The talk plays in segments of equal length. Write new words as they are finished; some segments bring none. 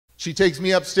She takes me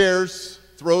upstairs,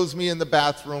 throws me in the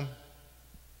bathroom,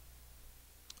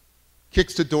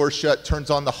 kicks the door shut, turns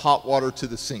on the hot water to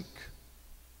the sink.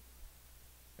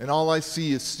 And all I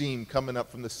see is steam coming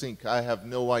up from the sink. I have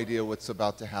no idea what's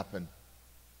about to happen.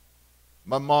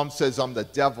 My mom says, "I'm the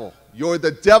devil." "You're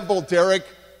the devil, Derek.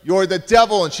 You're the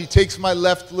devil." And she takes my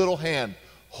left little hand,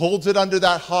 holds it under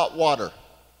that hot water.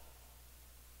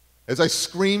 As I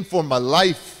scream for my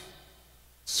life,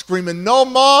 screaming, "No,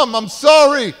 Mom, I'm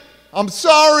sorry. I'm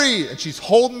sorry." And she's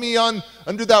holding me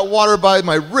under that water by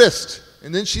my wrist.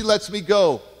 And then she lets me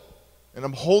go. And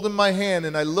I'm holding my hand,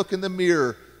 and I look in the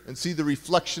mirror and see the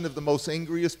reflection of the most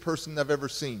angriest person I've ever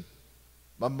seen.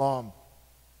 My mom,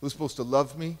 who's supposed to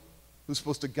love me, who's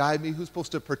supposed to guide me, who's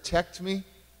supposed to protect me.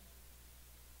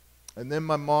 And then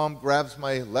my mom grabs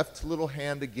my left little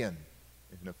hand again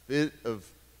in a fit of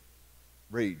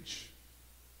rage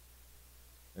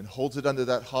and holds it under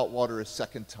that hot water a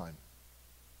second time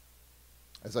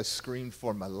as I screamed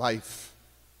for my life,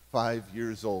 5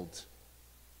 years old.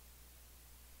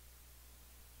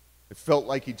 It felt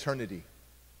like eternity.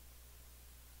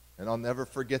 And I'll never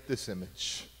forget this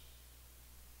image.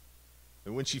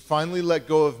 And when she finally let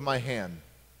go of my hand,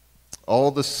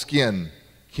 all the skin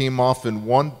came off in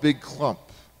one big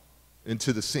clump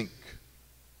into the sink.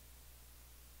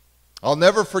 I'll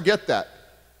never forget that.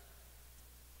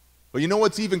 But you know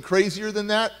what's even crazier than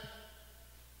that?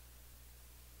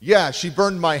 Yeah, she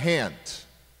burned my hand,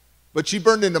 but she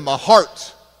burned into my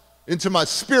heart, into my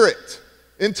spirit,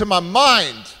 into my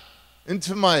mind,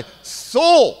 into my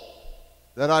soul,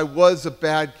 that I was a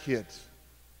bad kid,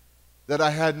 that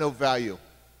I had no value.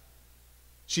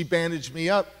 She bandaged me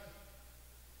up,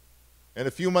 and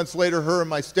a few months later, her and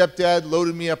my stepdad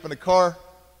loaded me up in a car.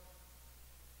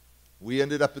 We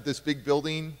ended up at this big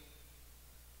building,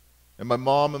 and my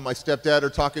mom and my stepdad are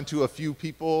talking to a few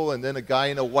people, and then a guy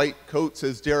in a white coat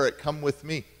says, "Derek, come with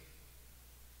me."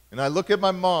 And I look at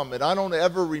my mom, and I don't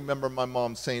ever remember my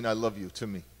mom saying, "I love you" to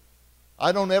me.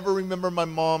 I don't ever remember my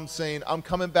mom saying, "I'm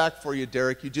coming back for you,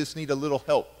 Derek, you just need a little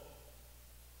help."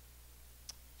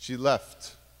 She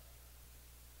left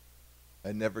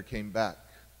and never came back.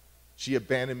 She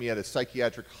abandoned me at a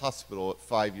psychiatric hospital at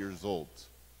 5 years old.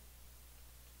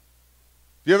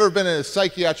 If you've ever been in a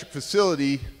psychiatric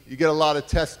facility, you get a lot of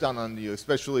tests done on you,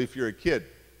 especially if you're a kid.